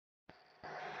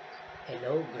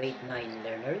Hello grade 9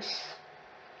 learners.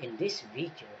 In this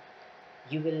video,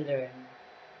 you will learn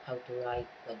how to write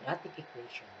quadratic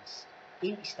equations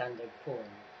in standard form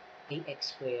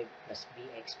ax squared plus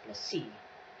bx plus c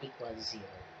equals 0.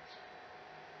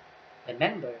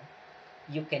 Remember,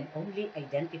 you can only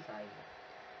identify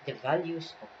the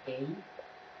values of a,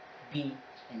 b,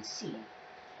 and c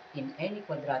in any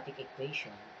quadratic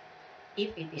equation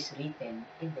if it is written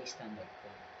in the standard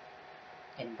form.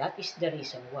 And that is the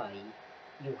reason why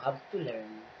you have to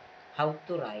learn how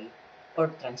to write or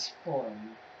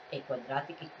transform a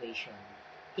quadratic equation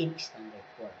in standard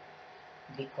form,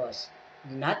 because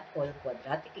not all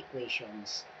quadratic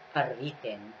equations are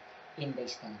written in the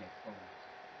standard form.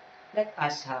 Let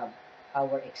us have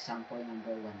our example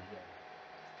number 1 here.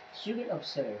 As you will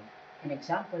observe, in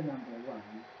example number 1,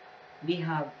 we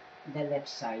have the left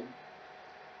side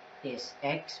is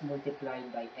x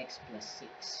multiplied by x plus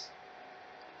 6.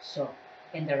 So,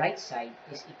 and the right side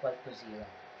is equal to 0.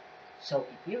 So,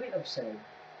 if you will observe,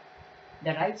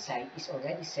 the right side is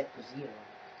already set to 0.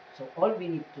 So, all we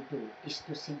need to do is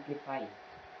to simplify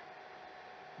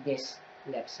this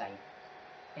left side.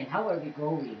 And how are we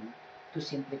going to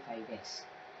simplify this?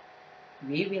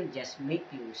 We will just make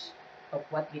use of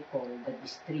what we call the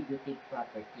distributive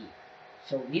property.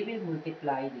 So, we will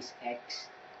multiply this x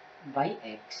by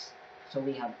x. So,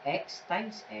 we have x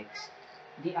times x.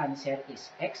 The answer is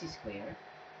x squared.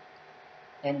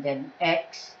 And then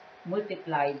x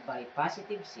multiplied by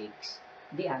positive 6,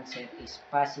 the answer is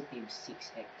positive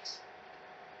 6x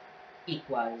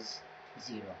equals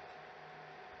 0.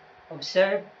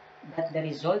 Observe that the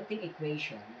resulting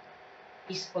equation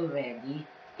is already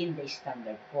in the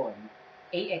standard form,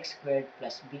 ax squared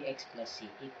plus bx plus c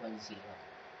equals 0.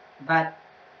 But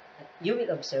you will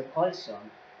observe also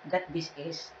that this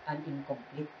is an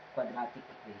incomplete quadratic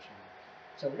equation.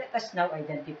 So let us now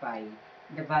identify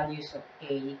the values of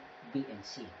a, b, and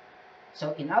c.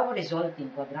 So in our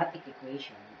resulting quadratic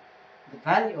equation, the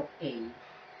value of a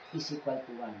is equal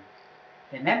to 1.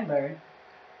 Remember,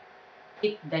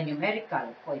 if the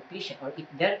numerical coefficient, or if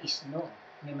there is no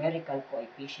numerical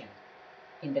coefficient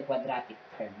in the quadratic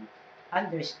term,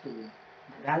 understood,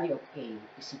 the value of a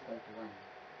is equal to 1.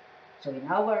 So in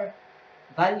our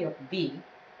value of b,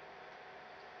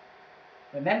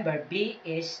 remember b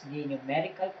is the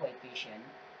numerical coefficient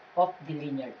of the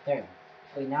linear term.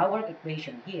 So in our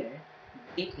equation here,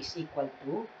 b is equal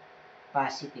to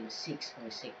positive 6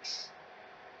 or 6.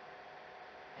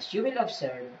 As you will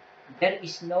observe, there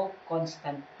is no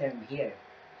constant term here.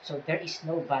 So there is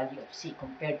no value of c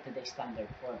compared to the standard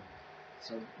form.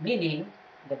 So meaning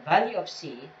the value of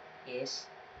c is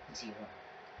 0.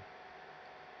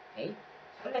 Okay?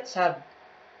 So let's have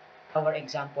our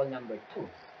example number 2.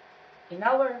 In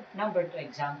our number 2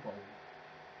 example,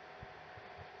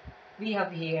 we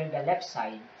have here the left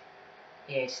side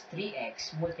is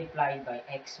 3x multiplied by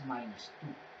x minus 2.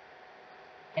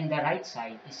 And the right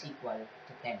side is equal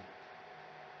to 10.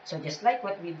 So just like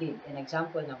what we did in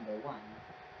example number 1,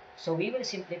 so we will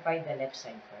simplify the left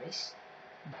side first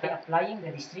by applying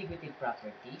the distributive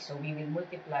property. So we will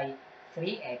multiply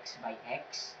 3x by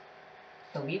x.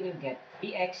 So we will get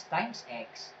 3x times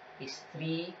x is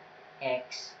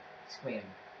 3x squared.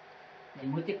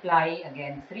 Then multiply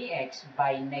again 3x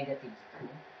by negative 2.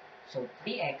 So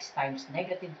 3x times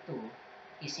negative 2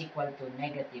 is equal to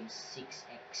negative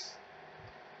 6x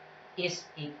is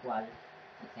equal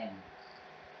to 10.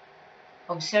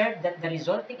 Observe that the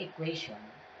resulting equation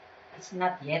is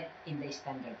not yet in the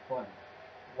standard form.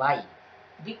 Why?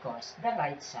 Because the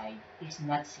right side is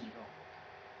not 0.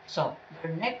 So,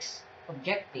 your next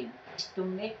objective is to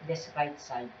make this right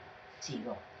side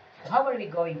 0. So, how are we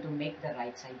going to make the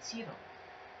right side 0?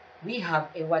 We have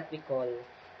a what we call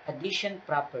addition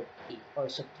property or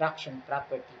subtraction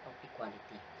property of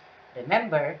equality.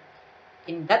 Remember,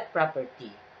 in that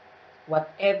property,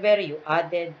 whatever you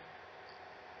added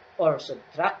or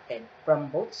subtracted from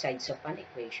both sides of an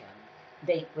equation,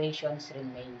 the equations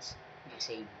remains the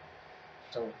same.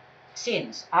 So,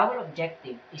 since our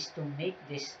objective is to make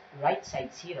this right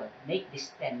side 0, make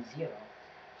this 10 0,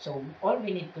 so all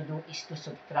we need to do is to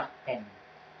subtract 10.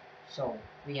 So,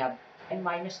 we have 10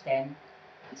 minus 10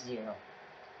 is 0.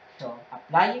 So,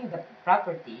 applying the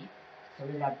property, so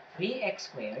we'll have 3x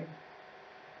squared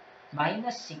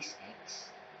minus 6x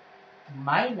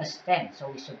minus 10. So,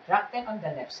 we subtract 10 on the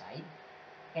left side,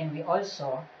 and we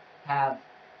also have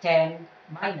 10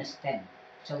 minus 10.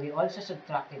 So, we also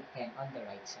subtracted 10 on the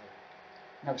right side.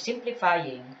 Now,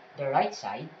 simplifying the right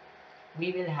side,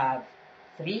 we will have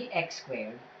 3x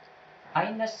squared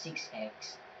minus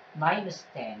 6x minus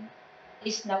 10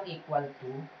 is now equal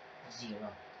to 0.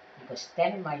 because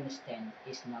 10 minus 10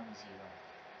 is now 0.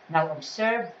 Now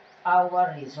observe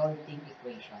our resulting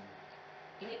equation.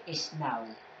 It is now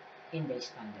in the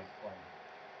standard form.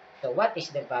 So what is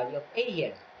the value of A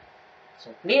here?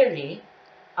 So clearly,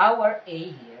 our A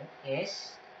here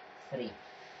is 3.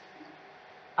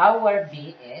 Our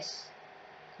B is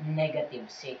negative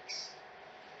 6.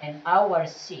 And our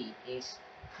C is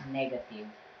negative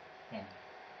 10.